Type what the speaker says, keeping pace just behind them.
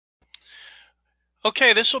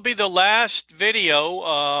Okay, this will be the last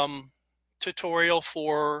video tutorial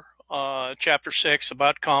for Chapter 6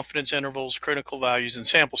 about confidence intervals, critical values, and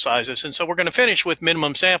sample sizes. And so we're going to finish with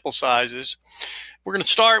minimum sample sizes. We're going to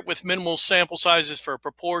start with minimal sample sizes for a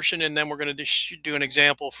proportion, and then we're going to do an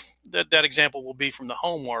example. That example will be from the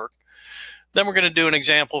homework. Then we're going to do an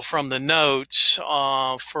example from the notes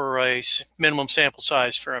for a minimum sample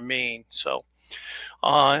size for a mean. So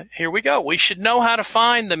here we go. We should know how to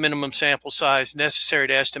find the minimum sample size necessary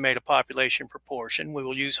to estimate a population proportion. We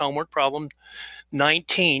will use homework problem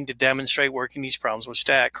 19 to demonstrate working these problems with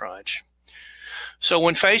Statcrunch. So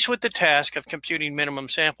when faced with the task of computing minimum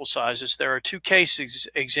sample sizes, there are two cases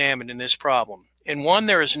examined in this problem. In one,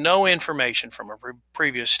 there is no information from a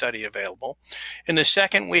previous study available. In the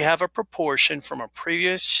second, we have a proportion from a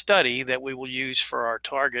previous study that we will use for our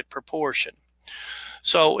target proportion.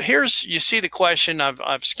 So here's, you see the question,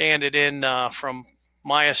 I've scanned it in from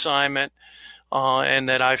my assignment and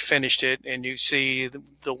that I've finished it, and you see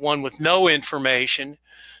the one with no information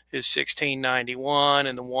is 1691,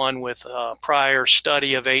 and the one with prior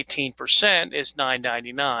study of 18% is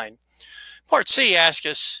 999. Part C asks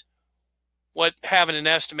us what having an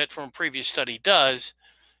estimate from a previous study does,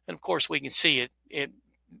 and of course we can see it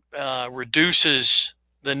reduces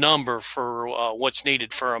the number for what's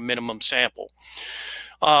needed for a minimum sample.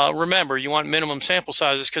 Remember, you want minimum sample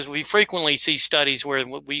sizes because we frequently see studies where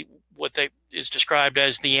what is described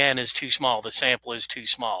as the n is too small, the sample is too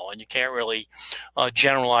small, and you can't really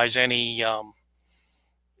generalize any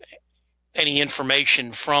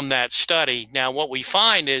information from that study. Now, what we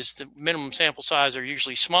find is the minimum sample size are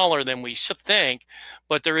usually smaller than we think,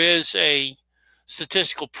 but there is a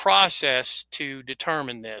statistical process to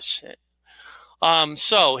determine this.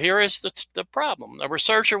 So here is the problem. A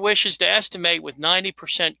researcher wishes to estimate with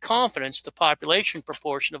 90% confidence the population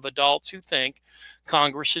proportion of adults who think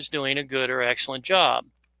Congress is doing a good or excellent job.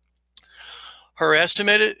 Her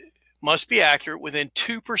estimate must be accurate within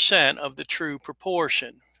 2% of the true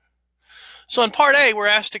proportion. So in part A, we're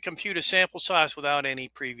asked to compute a sample size without any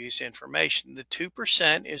previous information. The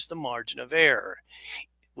 2% is the margin of error,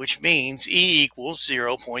 which means E equals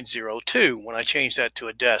 0.02 when I change that to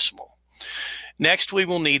a decimal. Next, we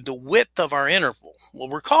will need the width of our interval. We'll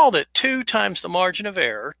recall that 2 times the margin of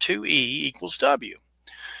error, 2e, equals w.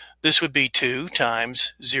 This would be 2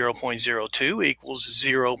 times 0.02 equals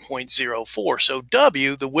 0.04. So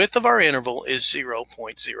w, the width of our interval, is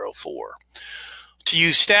 0.04. To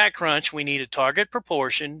use Statcrunch, we need a target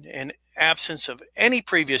proportion. In absence of any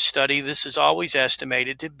previous study, this is always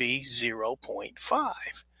estimated to be 0.5.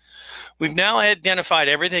 We've now identified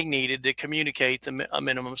everything needed to communicate a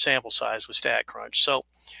minimum sample size with Statcrunch. So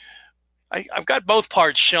I've got both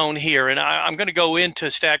parts shown here, and I'm going to go into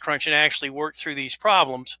Statcrunch and actually work through these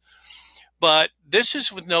problems. But this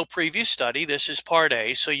is with no previous study. This is part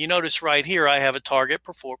A. So you notice right here I have a target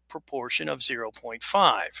proportion of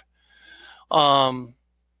 0.5.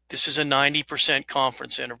 This is a 90%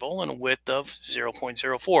 confidence interval and a width of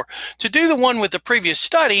 0.04. To do the one with the previous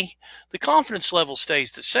study, the confidence level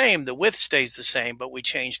stays the same, the width stays the same, but we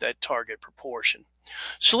change that target proportion.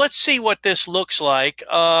 So let's see what this looks like.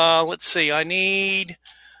 Let's see, I need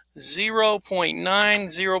 0.9,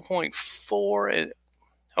 0.4.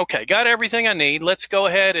 Okay, got everything I need. Let's go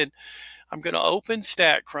ahead and I'm going to open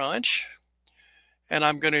Statcrunch, and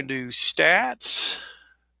I'm going to do stats,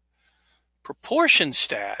 proportion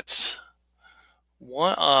stats,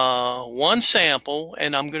 one sample,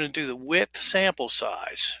 and I'm going to do the width sample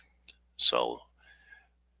size. So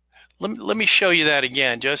let me show you that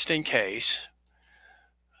again just in case.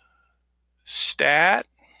 Stat,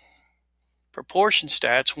 proportion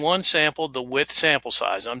stats, one sample, the width sample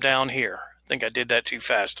size. I'm down here. I think I did that too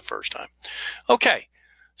fast the first time. Okay,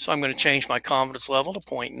 so I'm going to change my confidence level to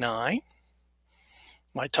 0.9.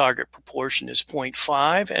 My target proportion is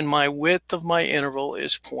 0.5, and my width of my interval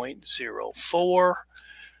is 0.04.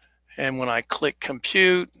 And when I click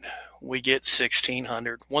compute, we get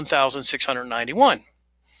 1,691.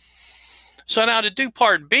 So now to do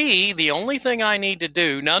part B, the only thing I need to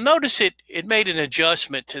do, now notice it made an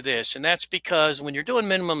adjustment to this, and that's because when you're doing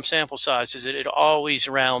minimum sample sizes, it always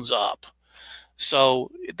rounds up. So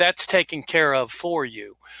that's taken care of for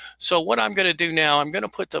you. So what I'm going to do now, I'm going to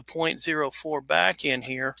put the 0.04 back in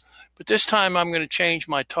here, but this time I'm going to change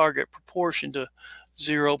my target proportion to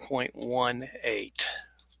 0.18.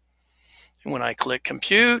 And when I click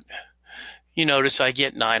compute, you notice I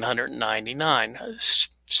get 999. A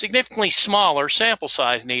significantly smaller sample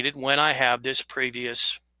size needed when I have this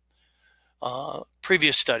previous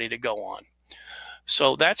study to go on.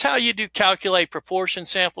 So that's how you calculate proportion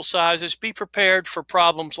sample sizes. Be prepared for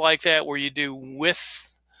problems like that where you do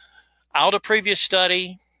width out a previous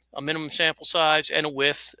study, a minimum sample size, and a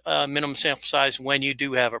with minimum sample size when you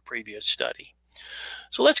do have a previous study.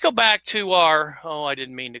 So let's go back to our, I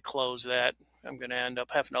didn't mean to close that. I'm going to end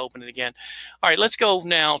up having to open it again. All right, let's go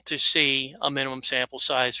now to see a minimum sample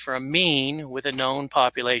size for a mean with a known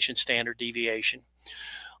population standard deviation.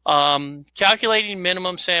 Calculating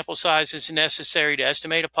minimum sample size is necessary to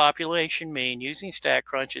estimate a population mean using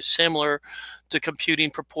Statcrunch is similar to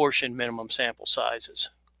computing proportion minimum sample sizes.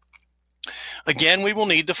 Again, we will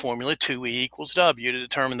need the formula 2E equals W to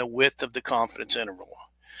determine the width of the confidence interval.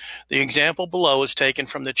 The example below is taken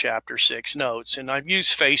from the Chapter 6 notes, and I've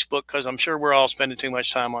used Facebook because I'm sure we're all spending too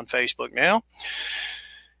much time on Facebook now.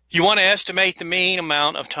 You want to estimate the mean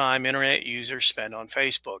amount of time internet users spend on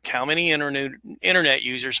Facebook. How many internet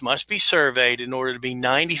users must be surveyed in order to be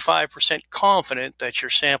 95% confident that your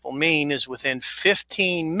sample mean is within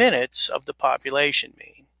 15 minutes of the population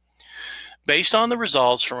mean? Based on the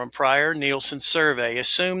results from a prior Nielsen survey,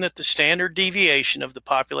 assume that the standard deviation of the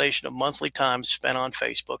population of monthly time spent on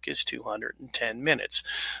Facebook is 210 minutes.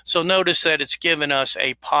 So notice that it's given us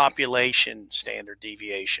a population standard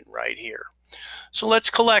deviation right here. So let's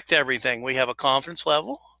collect everything. We have a confidence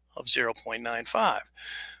level of 0.95.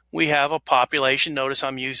 We have a population. Notice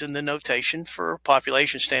I'm using the notation for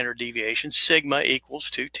population standard deviation. Sigma equals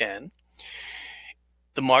 210.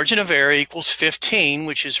 The margin of error equals 15,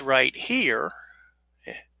 which is right here.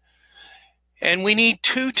 And we need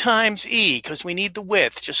 2 times E because we need the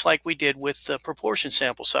width, just like we did with the proportion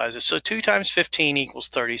sample sizes. So 2 times 15 equals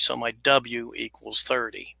 30, so my W equals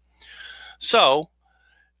 30. So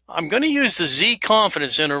I'm going to use the Z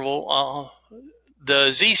confidence interval,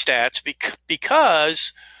 the Z stats,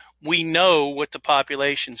 because we know what the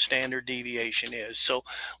population standard deviation is. So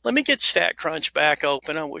let me get Statcrunch back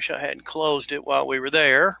open. I wish I hadn't closed it while we were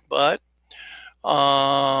there, but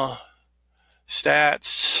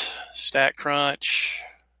Statcrunch,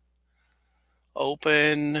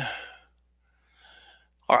 open.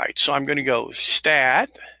 All right, so I'm going to go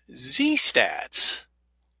stat, Z stats,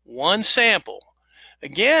 one sample.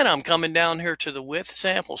 Again, I'm coming down here to the width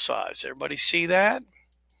sample size. Everybody see that?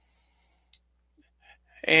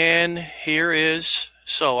 And here is,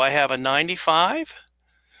 so I have a 95.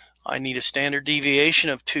 I need a standard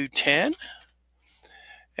deviation of 210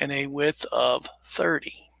 and a width of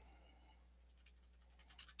 30.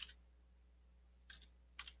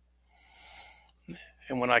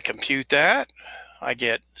 And when I compute that, I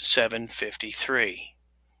get 753.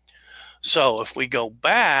 So if we go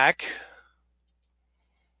back,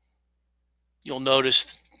 you'll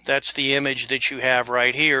notice that's the image that you have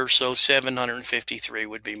right here. So 753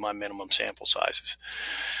 would be my minimum sample sizes.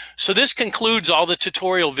 So this concludes all the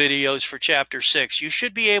tutorial videos for Chapter 6. You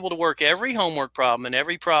should be able to work every homework problem and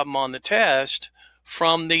every problem on the test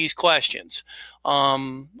from these questions.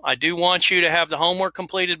 I do want you to have the homework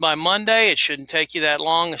completed by Monday. It shouldn't take you that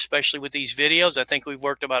long, especially with these videos. I think we've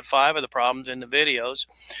worked about 5 of the problems in the videos.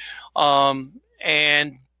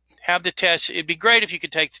 And have the test. It'd be great if you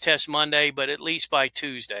could take the test Monday, but at least by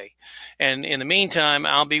Tuesday. And in the meantime,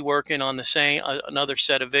 I'll be working on the same another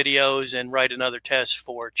set of videos and write another test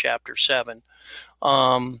for Chapter 7.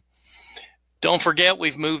 Don't forget,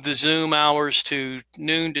 we've moved the Zoom hours to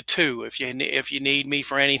noon to 2 if you need me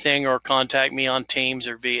for anything, or contact me on Teams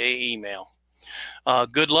or via email.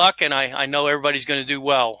 Good luck, and I know everybody's going to do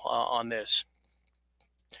well on this.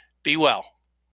 Be well.